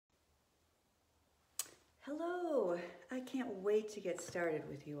Hello, I can't wait to get started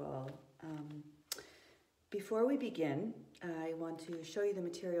with you all. Before we begin, I want to show you the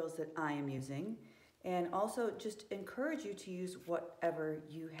materials that I am using and also just encourage you to use whatever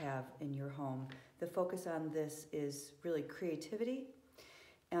you have in your home. The focus on this is really creativity.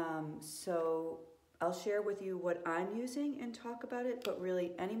 So I'll share with you what I'm using and talk about it, but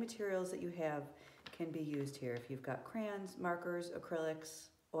really any materials that you have can be used here. If you've got crayons, markers, acrylics,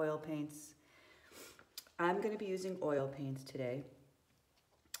 oil paints. I'm going to be using oil paints today,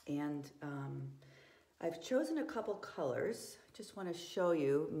 and I've chosen a couple colors. Just want to show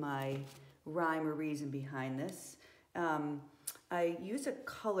you my rhyme or reason behind this. I use a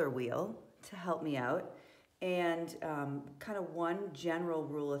color wheel to help me out, and kind of one general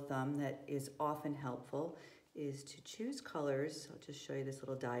rule of thumb that is often helpful is to choose colors. I'll just show you this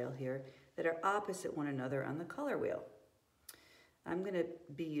little dial here that are opposite one another on the color wheel. I'm going to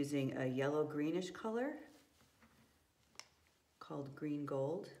be using a yellow greenish color called green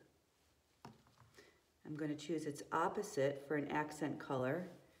gold. I'm going to choose its opposite for an accent color,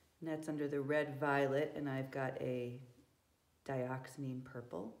 and that's under the red violet, and I've got a dioxazine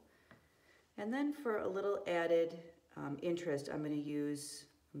purple. And then for a little added interest, I'm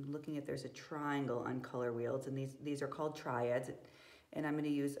looking at, there's a triangle on color wheels, and these are called triads, and I'm going to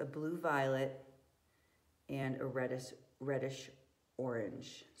use a blue violet and a reddish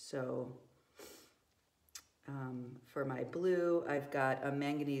orange. So for my blue, I've got a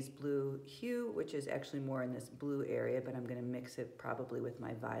manganese blue hue, which is actually more in this blue area, but I'm going to mix it probably with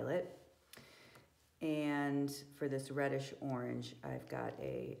my violet. And for this reddish orange, I've got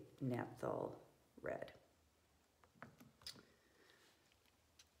a naphthol red.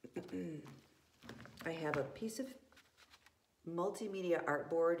 I have a piece of multimedia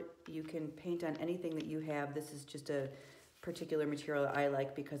artboard. You can paint on anything that you have. This is just a particular material I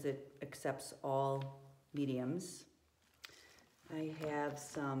like because it accepts all mediums. I have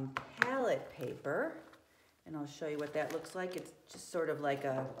some palette paper, and I'll show you what that looks like. It's just sort of like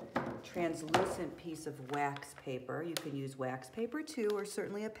a translucent piece of wax paper. You can use wax paper too, or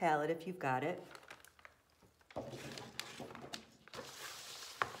certainly a palette if you've got it.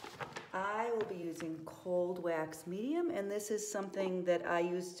 I will be using cold wax medium, and this is something that I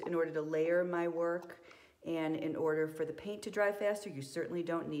used in order to layer my work. And in order for the paint to dry faster, you certainly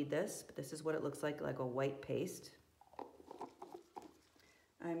don't need this, but this is what it looks like a white paste.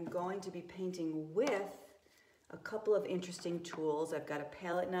 I'm going to be painting with a couple of interesting tools. I've got a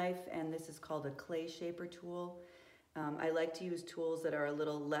palette knife, and this is called a clay shaper tool. I like to use tools that are a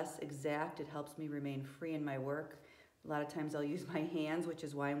little less exact. It helps me remain free in my work. A lot of times I'll use my hands, which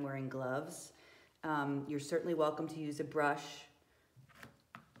is why I'm wearing gloves. You're certainly welcome to use a brush.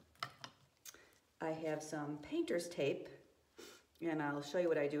 I have some painter's tape, and I'll show you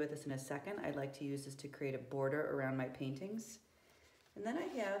what I do with this in a second. I like to use this to create a border around my paintings. And then I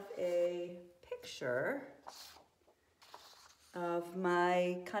have a picture of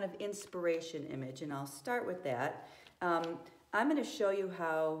my kind of inspiration image, and I'll start with that. I'm going to show you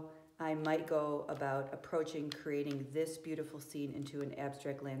how I might go about approaching creating this beautiful scene into an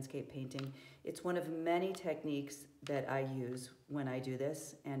abstract landscape painting. It's one of many techniques that I use when I do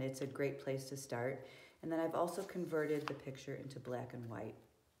this, and it's a great place to start. And then I've also converted the picture into black and white.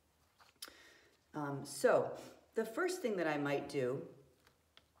 So the first thing that I might do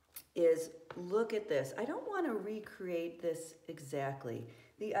is look at this. I don't want to recreate this exactly.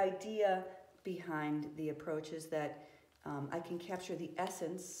 The idea behind the approach is that I can capture the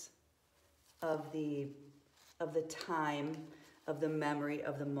essence of the time, of the memory,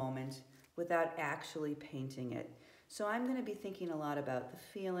 of the moment without actually painting it. So I'm going to be thinking a lot about the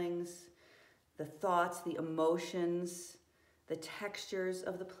feelings, the thoughts, the emotions, the textures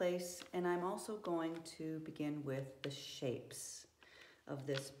of the place, and I'm also going to begin with the shapes of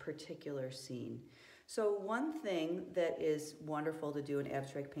this particular scene. So one thing that is wonderful to do in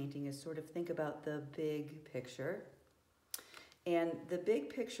abstract painting is sort of think about the big picture. And the big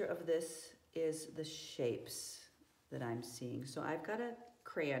picture of this is the shapes that I'm seeing. So I've got a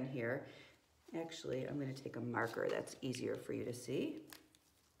crayon here. Actually, I'm going to take a marker. That's easier for you to see.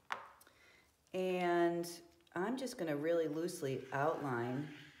 And I'm just going to really loosely outline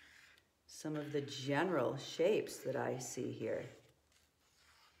some of the general shapes that I see here.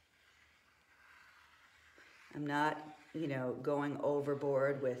 I'm not, going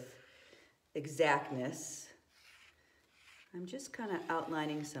overboard with exactness. I'm just kind of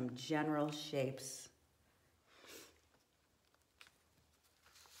outlining some general shapes.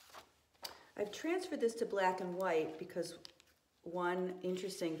 I've transferred this to black and white because one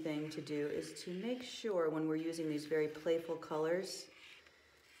interesting thing to do is to make sure when we're using these very playful colors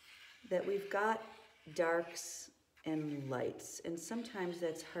that we've got darks and lights, and sometimes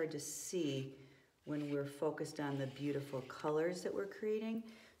that's hard to see when we're focused on the beautiful colors that we're creating.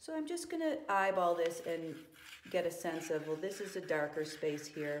 So I'm just gonna eyeball this and get a sense of, well, this is a darker space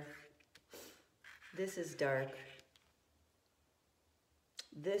here. This is dark.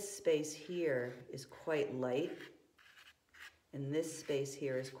 This space here is quite light. And this space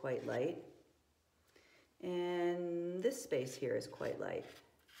here is quite light. And this space here is quite light.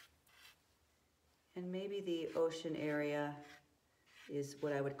 And maybe the ocean area is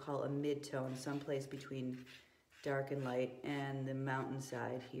what I would call a mid-tone, someplace between dark and light, and the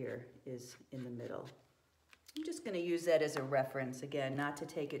mountainside here is in the middle. I'm just going to use that as a reference, again, not to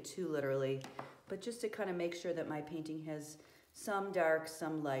take it too literally, but just to kind of make sure that my painting has some darks,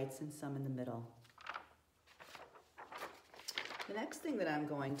 some lights, and some in the middle. The next thing that I'm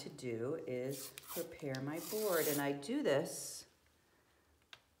going to do is prepare my board, and I do this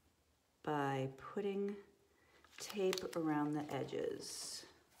by putting tape around the edges.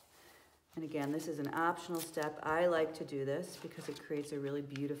 And again, this is an optional step. I like to do this because it creates a really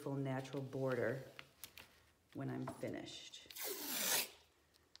beautiful natural border when I'm finished.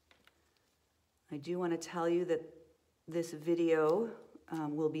 I do want to tell you that this video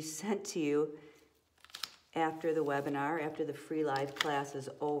will be sent to you after the webinar, after the free live class is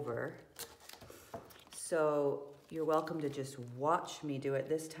over. So you're welcome to just watch me do it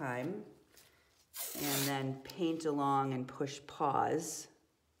this time and then paint along and push pause.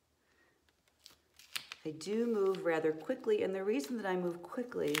 I do move rather quickly, and the reason that I move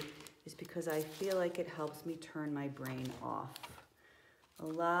quickly is because I feel like it helps me turn my brain off. A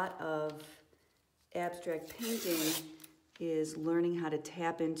lot of abstract painting is learning how to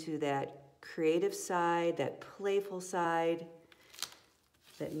tap into that creative side, that playful side,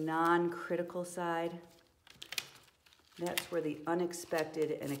 that non-critical side. That's where the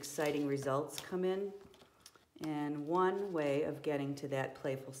unexpected and exciting results come in. And one way of getting to that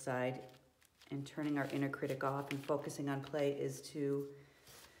playful side and turning our inner critic off and focusing on play is to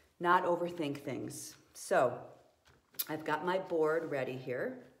not overthink things. So I've got my board ready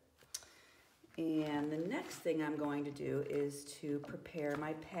here. And the next thing I'm going to do is to prepare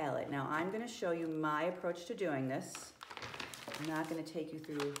my palette. Now I'm going to show you my approach to doing this. I'm not going to take you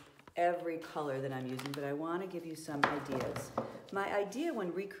through every color that I'm using, but I want to give you some ideas. My idea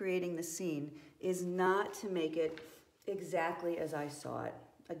when recreating the scene is not to make it exactly as I saw it.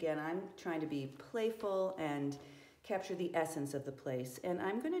 Again, I'm trying to be playful and capture the essence of the place. And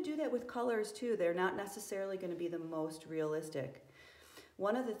I'm going to do that with colors too. They're not necessarily going to be the most realistic.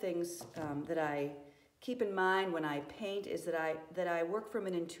 One of the things that I keep in mind when I paint is that I work from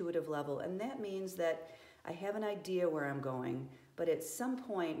an intuitive level, and that means that I have an idea where I'm going, but at some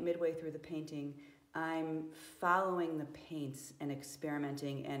point midway through the painting, I'm following the paints and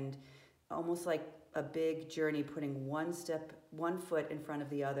experimenting, and almost like a big journey, putting one foot in front of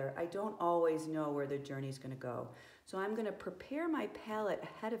the other. I don't always know where the journey's going to go. So I'm going to prepare my palette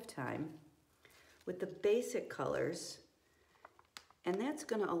ahead of time with the basic colors, and that's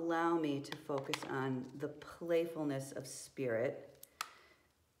going to allow me to focus on the playfulness of spirit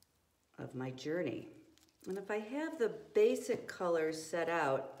of my journey. And if I have the basic colors set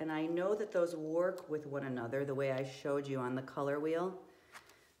out, and I know that those work with one another the way I showed you on the color wheel,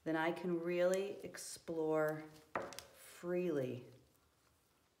 then I can really explore freely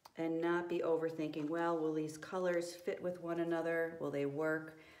and not be overthinking, well, will these colors fit with one another? Will they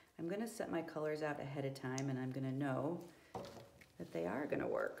work? I'm going to set my colors out ahead of time, and I'm going to know that they are going to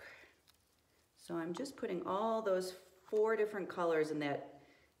work. So I'm just putting all those 4 different colors in that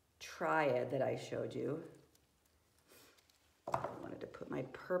triad that I showed you. I wanted to put my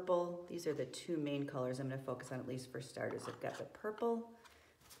purple. These are the 2 main colors I'm going to focus on, at least for starters. I've got the purple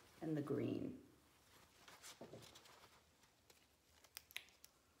and the green.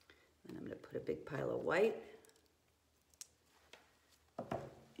 And I'm going to put a big pile of white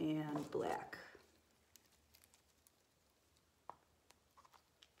and black.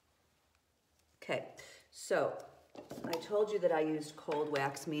 Okay, so I told you that I used cold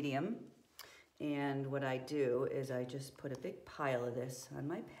wax medium, and what I do is I just put a big pile of this on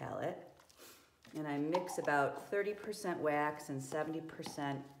my palette, and I mix about 30% wax and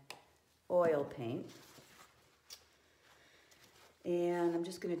 70% oil paint. And I'm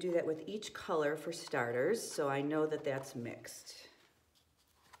just going to do that with each color for starters, so I know that that's mixed.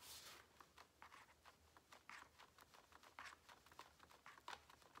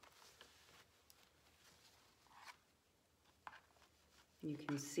 You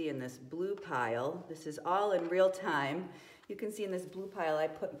can see in this blue pile, this is all in real time, you can see in this blue pile I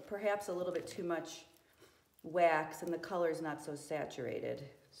put perhaps a little bit too much wax and the color's not so saturated.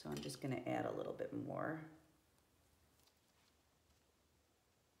 So I'm just going to add a little bit more.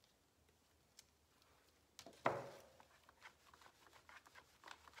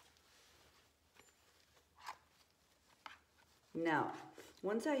 Now,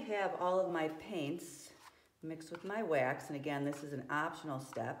 once I have all of my paints mixed with my wax, and again, this is an optional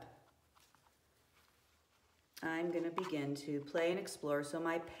step, I'm going to begin to play and explore. So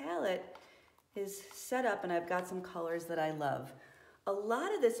my palette is set up and I've got some colors that I love. A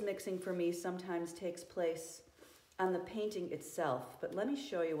lot of this mixing for me sometimes takes place on the painting itself, but let me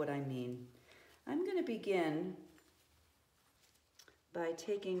show you what I mean. I'm going to begin by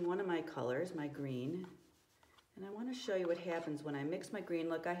taking one of my colors, my green, and I want to show you what happens when I mix my green.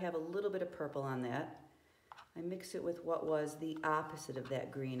 Look, I have a little bit of purple on that. I mix it with what was the opposite of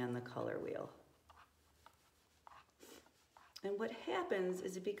that green on the color wheel. And what happens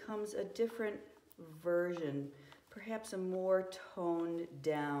is it becomes a different version, perhaps a more toned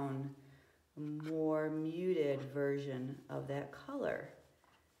down, more muted version of that color.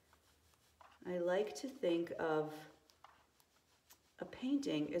 I like to think of a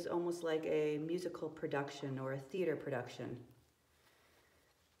painting as almost like a musical production or a theater production.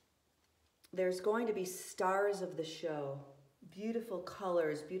 There's going to be stars of the show, beautiful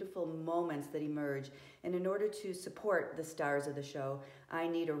colors, beautiful moments that emerge. And in order to support the stars of the show, I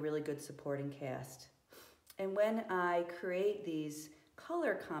need a really good supporting cast. And when I create these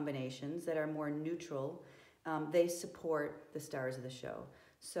color combinations that are more neutral, they support the stars of the show.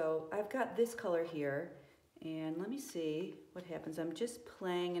 So I've got this color here, and let me see what happens. I'm just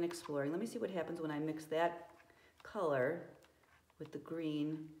playing and exploring. Let me see what happens when I mix that color with the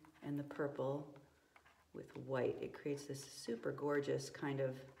green and the purple with white. It creates this super gorgeous kind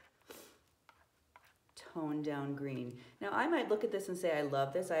of toned down green. Now I might look at this and say, I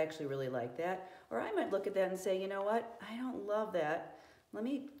love this, I actually really like that. Or I might look at that and say, you know what, I don't love that. Let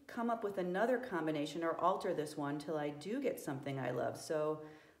me come up with another combination or alter this one till I do get something I love. So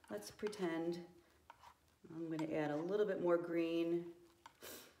let's pretend I'm going to add a little bit more green.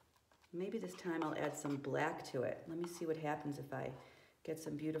 Maybe this time I'll add some black to it. Let me see what happens if I get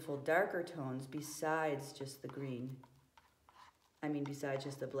some beautiful darker tones besides just the green. Besides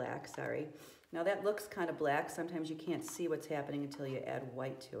just the black, sorry. Now that looks kind of black. Sometimes you can't see what's happening until you add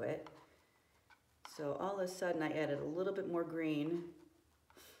white to it. So all of a sudden I added a little bit more green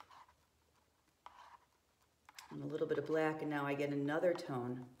and a little bit of black, and now I get another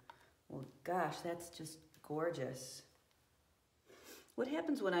tone. Well, gosh, that's just gorgeous. What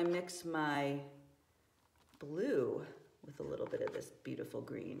happens when I mix my blue with a little bit of this beautiful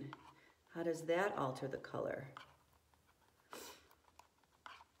green? How does that alter the color?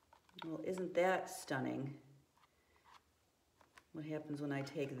 Well, isn't that stunning? What happens when I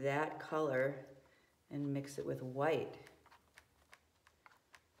take that color and mix it with white?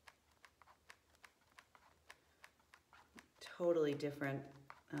 Totally different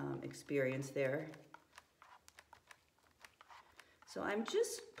experience there. So I'm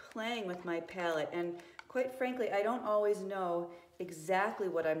just playing with my palette, and quite frankly, I don't always know exactly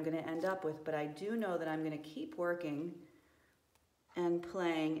what I'm going to end up with, but I do know that I'm going to keep working and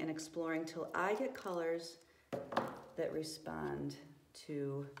playing and exploring till I get colors that respond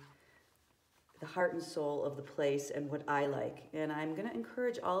to the heart and soul of the place and what I like. And I'm going to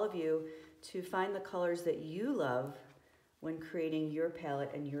encourage all of you to find the colors that you love when creating your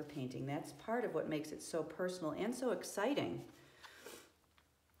palette and your painting. That's part of what makes it so personal and so exciting.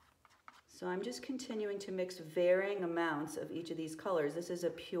 So I'm just continuing to mix varying amounts of each of these colors. This is a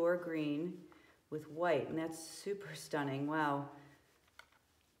pure green with white, and that's super stunning. Wow.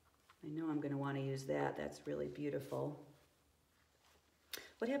 I know I'm going to want to use that. That's really beautiful.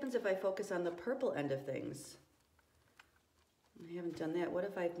 What happens if I focus on the purple end of things? I haven't done that. What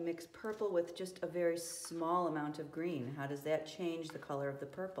if I mix purple with just a very small amount of green? How does that change the color of the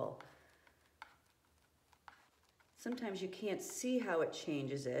purple? Sometimes you can't see how it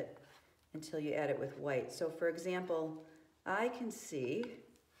changes it until you add it with white. So for example, I can see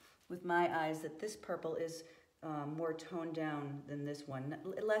with my eyes that this purple is more toned down than this one,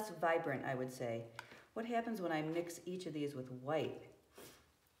 less vibrant, I would say. What happens when I mix each of these with white?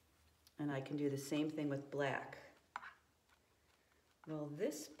 And I can do the same thing with black. Well,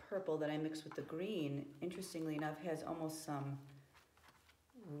 this purple that I mixed with the green, interestingly enough, has almost some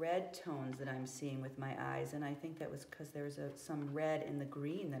red tones that I'm seeing with my eyes, and I think that was because there was some red in the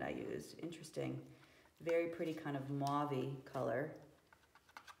green that I used. Interesting. Very pretty kind of mauve-y color.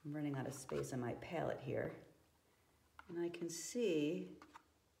 I'm running out of space on my palette here. And I can see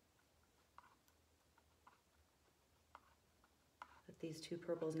that these two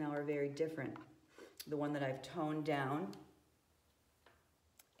purples now are very different. The one that I've toned down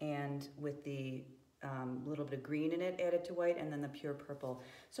and with the little bit of green in it added to white, and then the pure purple.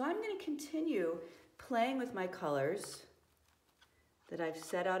 So I'm going to continue playing with my colors that I've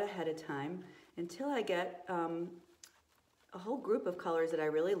set out ahead of time until I get a whole group of colors that I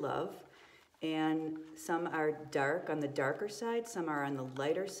really love. And some are dark on the darker side, some are on the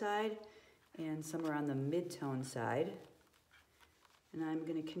lighter side, and some are on the mid-tone side. And I'm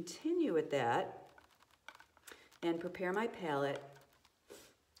going to continue with that and prepare my palette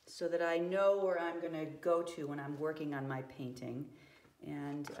so that I know where I'm going to go to when I'm working on my painting.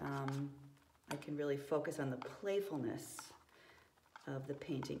 And I can really focus on the playfulness of the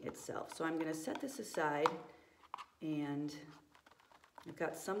painting itself. So I'm going to set this aside, and I've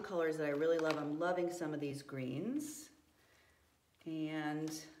got some colors that I really love. I'm loving some of these greens,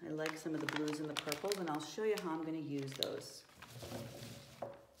 and I like some of the blues and the purples, and I'll show you how I'm going to use those.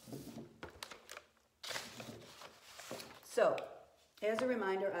 So, as a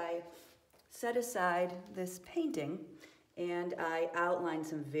reminder, I set aside this painting and I outlined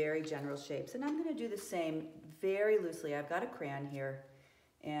some very general shapes, and I'm going to do the same very loosely. I've got a crayon here,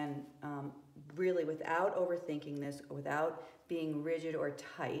 and really without overthinking this, without being rigid or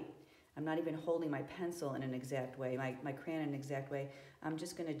tight, I'm not even holding my pencil in an exact way, my crayon in an exact way. I'm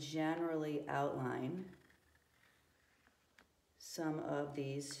just going to generally outline some of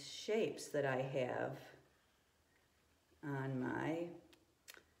these shapes that I have on my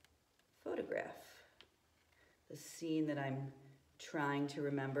photograph, the scene that I'm trying to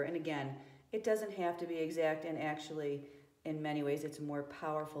remember. And again, it doesn't have to be exact, and actually in many ways it's more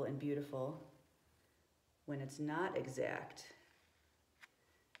powerful and beautiful when it's not exact.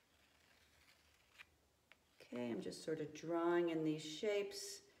 Okay, I'm just sort of drawing in these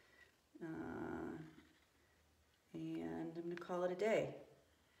shapes, and I'm going to call it a day.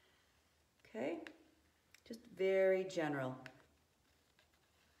 Okay, just very general.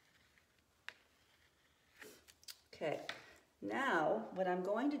 Okay, now what I'm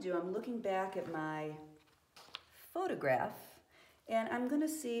going to do, I'm looking back at my photograph, and I'm going to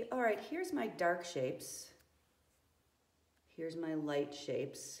see, all right, here's my dark shapes, here's my light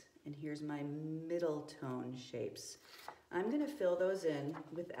shapes, and here's my middle tone shapes. I'm going to fill those in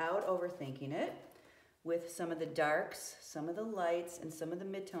without overthinking it with some of the darks, some of the lights, and some of the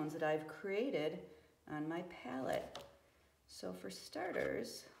midtones that I've created on my palette. So for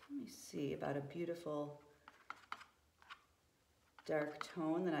starters, let me see about a beautiful dark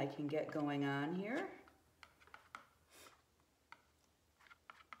tone that I can get going on here.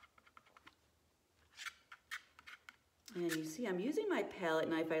 And you see I'm using my palette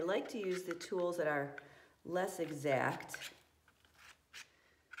knife. I like to use the tools that are less exact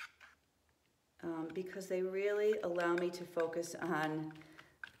because they really allow me to focus on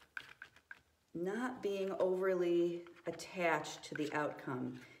not being overly attached to the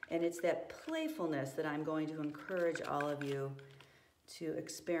outcome. And it's that playfulness that I'm going to encourage all of you to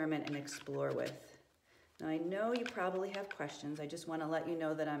experiment and explore with. Now I know you probably have questions. I just want to let you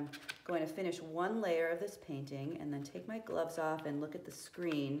know that I'm going to finish one layer of this painting and then take my gloves off and look at the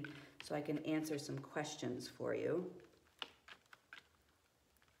screen so I can answer some questions for you.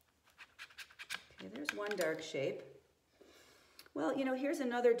 Okay, there's one dark shape. Well, you know, here's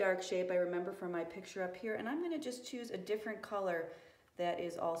another dark shape I remember from my picture up here, and I'm going to just choose a different color that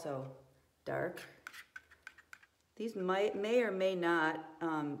is also dark. These may or may not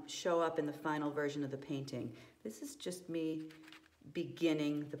show up in the final version of the painting. This is just me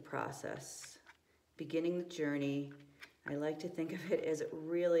beginning the process, beginning the journey. I like to think of it as a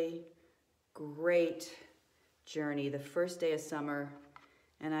really great journey, the first day of summer,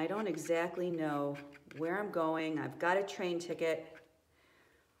 and I don't exactly know where I'm going. I've got a train ticket,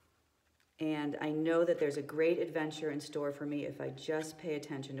 and I know that there's a great adventure in store for me if I just pay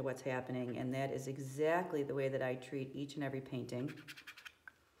attention to what's happening, and that is exactly the way that I treat each and every painting.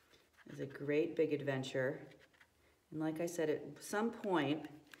 It's a great big adventure, and like I said, at some point,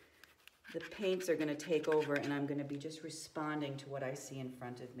 the paints are going to take over, and I'm going to be just responding to what I see in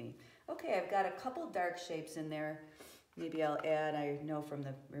front of me. Okay, I've got a couple dark shapes in there. Maybe I'll add, I know from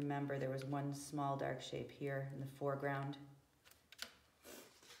the, remember there was one small dark shape here in the foreground.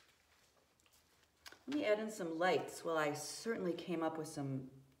 Let me add in some lights. Well, I certainly came up with some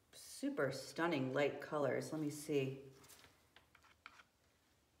super stunning light colors. Let me see.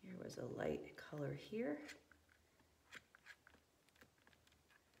 Here was a light color here.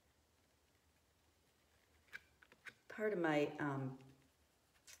 Part of my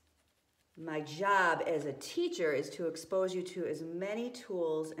my job as a teacher is to expose you to as many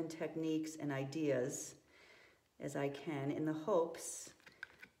tools and techniques and ideas as I can, in the hopes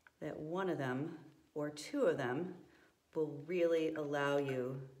that one of them or two of them will really allow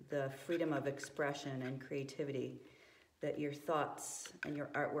you the freedom of expression and creativity that your thoughts and your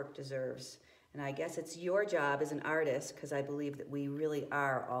artwork deserves. And I guess it's your job as an artist, because I believe that we really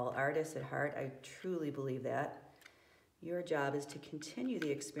are all artists at heart. I truly believe that. Your job is to continue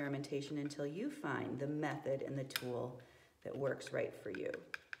the experimentation until you find the method and the tool that works right for you.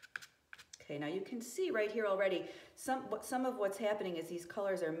 Okay, now you can see right here already, some of what's happening is these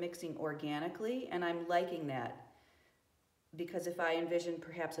colors are mixing organically, and I'm liking that. Because if I envision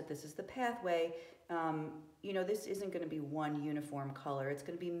perhaps that this is the pathway, you know, this isn't going to be one uniform color. It's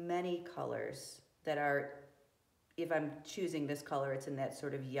going to be many colors that are, if I'm choosing this color, it's in that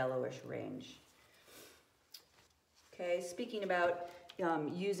sort of yellowish range. Okay, speaking about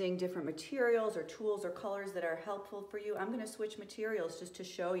using different materials or tools or colors that are helpful for you, I'm going to switch materials just to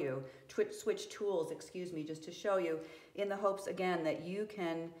show you, switch tools, excuse me, just to show you, in the hopes, again, that you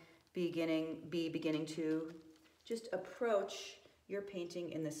can be beginning to just approach your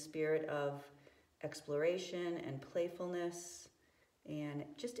painting in the spirit of exploration and playfulness, and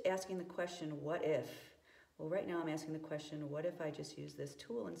just asking the question, what if? Well, right now I'm asking the question, what if I just use this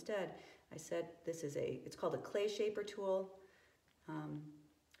tool instead? I said this is it's called a clay shaper tool.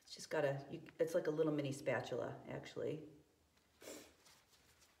 It's just got it's like a little mini spatula, actually.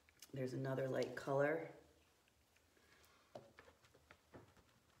 There's another light color.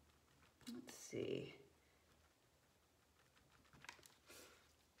 Let's see.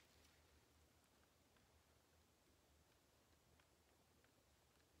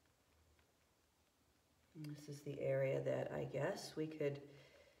 This is the area that I guess we could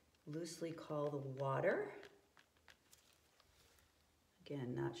loosely call the water.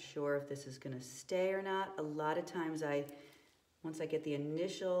 Again, not sure if this is going to stay or not. A lot of times once I get the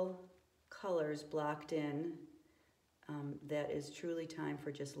initial colors blocked in, that is truly time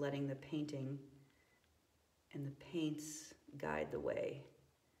for just letting the painting and the paints guide the way.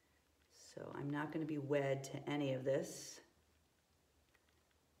 So I'm not going to be wed to any of this.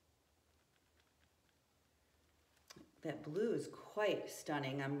 That blue is quite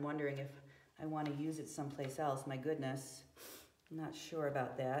stunning. I'm wondering if I want to use it someplace else. My goodness, I'm not sure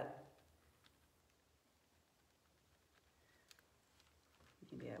about that.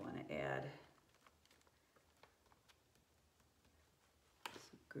 Maybe I want to add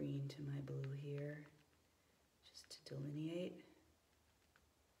some green to my blue here, just to delineate.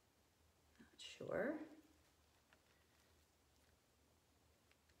 Not sure.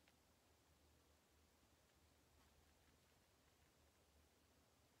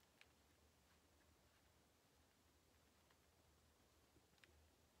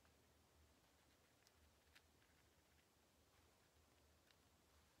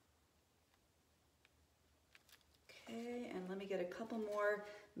 Okay, and let me get a couple more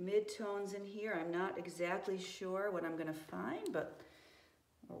mid-tones in here. I'm not exactly sure what I'm going to find, or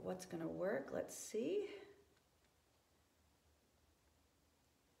what's going to work. Let's see.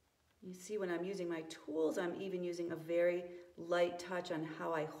 You see, when I'm using my tools, I'm even using a very light touch on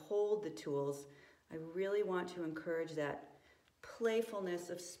how I hold the tools. I really want to encourage that playfulness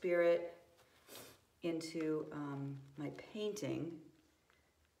of spirit into my painting.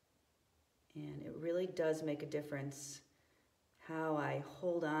 And it really does make a difference how I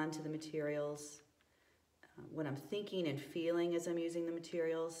hold on to the materials, what I'm thinking and feeling as I'm using the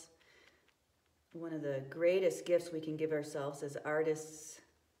materials. One of the greatest gifts we can give ourselves as artists,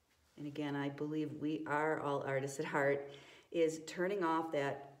 and again, I believe we are all artists at heart, is turning off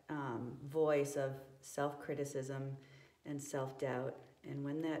that voice of self-criticism and self-doubt. And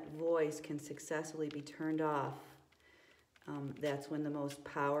when that voice can successfully be turned off, that's when the most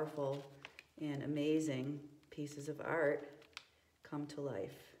powerful and amazing pieces of art come to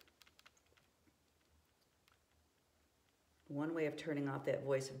life. One way of turning off that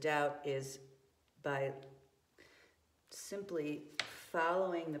voice of doubt is by simply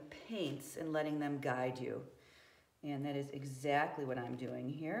following the paints and letting them guide you. And that is exactly what I'm doing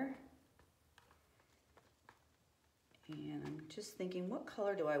here. And I'm just thinking, what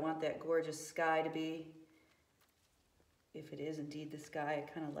color do I want that gorgeous sky to be? If it is indeed the sky,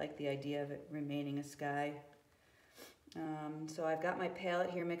 I kind of like the idea of it remaining a sky. So I've got my palette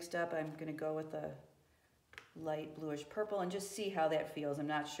here mixed up. I'm going to go with a light bluish purple and just see how that feels. I'm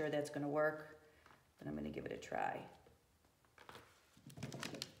not sure that's going to work, but I'm going to give it a try.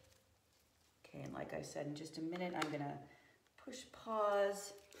 Okay, and like I said, in just a minute, I'm going to push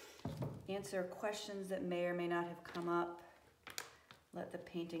pause, answer questions that may or may not have come up, let the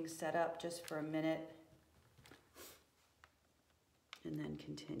painting set up just for a minute, and then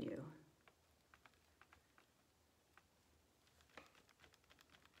continue.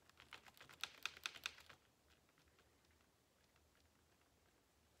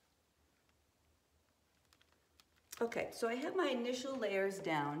 Okay, so I have my initial layers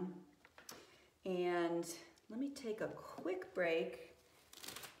down, and let me take a quick break,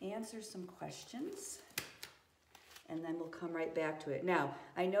 answer some questions, and then we'll come right back to it. Now,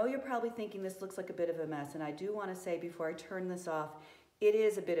 I know you're probably thinking this looks like a bit of a mess, and I do want to say before I turn this off, it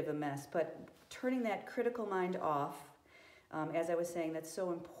is a bit of a mess, but turning that critical mind off, as I was saying, that's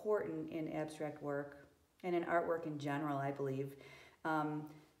so important in abstract work and in artwork in general, I believe.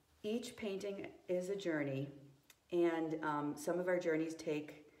 Each painting is a journey, and some of our journeys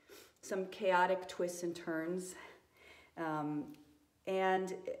take some chaotic twists and turns,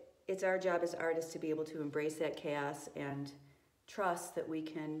 and it's our job as artists to be able to embrace that chaos and trust that we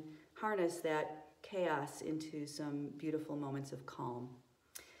can harness that chaos into some beautiful moments of calm.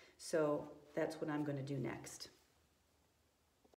 So that's what I'm going to do next.